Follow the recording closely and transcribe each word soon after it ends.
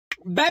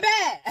Baby,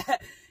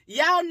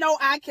 y'all know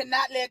I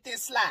cannot let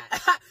this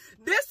slide.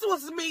 This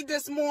was me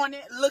this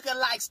morning looking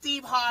like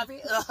Steve Harvey,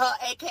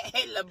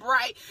 a.k.a.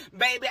 LeBright.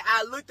 Baby,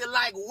 I looked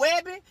like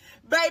Webby.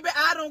 Baby,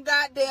 I don't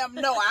goddamn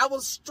know. I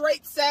was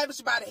straight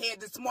savage by the head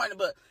this morning,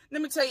 but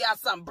let me tell y'all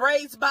something.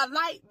 Braids by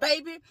light,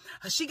 baby.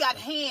 She got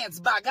hands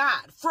by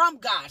God, from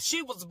God.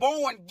 She was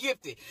born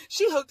gifted.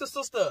 She hooked her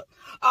sister up.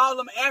 All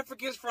them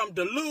Africans from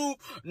Duluth,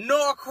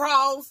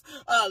 Norcross,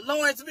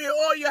 Lawrenceville.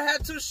 Oh, your hair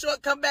too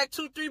short. Come back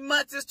 2-3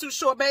 months. It's too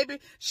short, baby.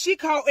 She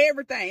caught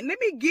everything. Let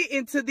me get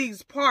into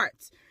these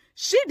parts.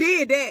 She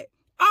did that.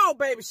 Oh,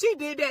 baby, she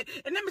did that.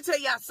 And let me tell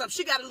y'all something.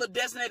 She got a little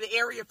designated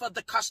area for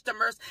the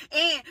customers.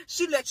 And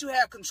she let you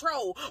have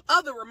control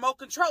of the remote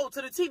control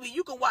to the TV.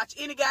 You can watch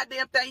any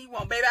goddamn thing you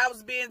want, baby. I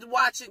was binge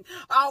watching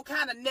all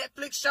kind of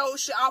Netflix shows.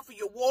 She offer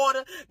you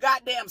water,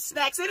 goddamn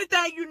snacks,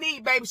 anything you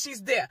need, baby,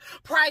 she's there.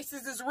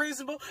 Prices is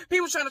reasonable.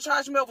 People trying to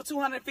charge me over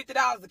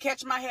 $250 to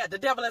catch my hair. The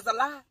devil is a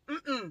lie.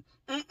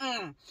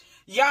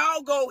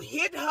 Y'all go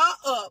hit her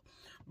up.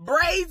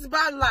 Braids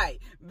by light.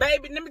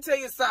 Baby, let me tell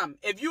you something.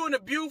 If you in the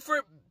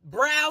Beaufort,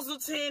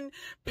 Brazelton,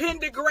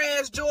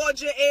 Pendergrass,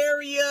 Georgia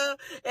area,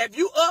 if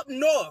you up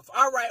north,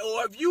 all right,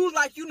 or if you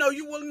like, you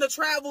willing to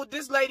travel,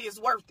 this lady is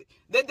worth it.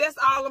 That's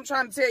all I'm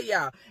trying to tell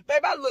y'all.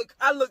 Baby,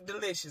 I look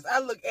delicious. I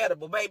look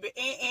edible, baby.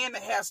 And the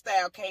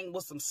hairstyle came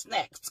with some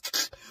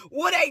snacks.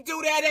 Where they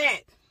do that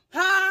at?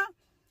 Huh?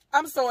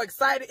 I'm so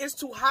excited. It's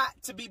too hot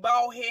to be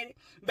bald-headed.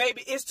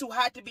 Baby, it's too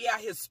hot to be out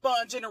here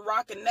sponging and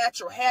rocking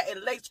natural hair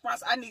and lace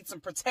fronts. I need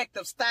some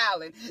protective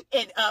styling.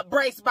 And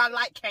Braids by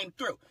Light came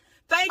through.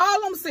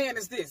 All I'm saying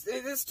is this.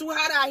 It's too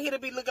hot out here to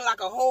be looking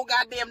like a whole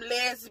goddamn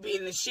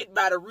lesbian and shit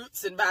by the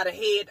roots and by the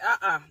head.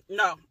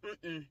 No.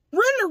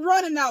 Really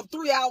running out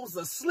 3 hours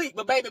of sleep.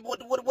 But, baby,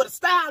 with a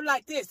style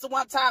like this, so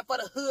one time for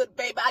the hood,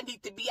 baby, I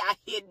need to be out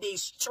here in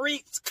these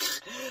streets.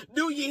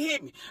 Do you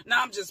hear me? No,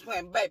 I'm just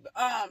playing, baby.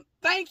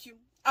 Thank you.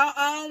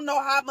 I don't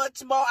know how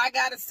much more I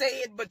gotta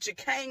say it, but you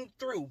came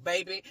through,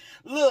 baby.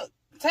 Look,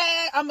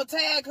 I'ma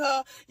tag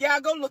her. Y'all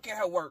go look at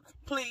her work,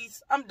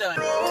 please. I'm done.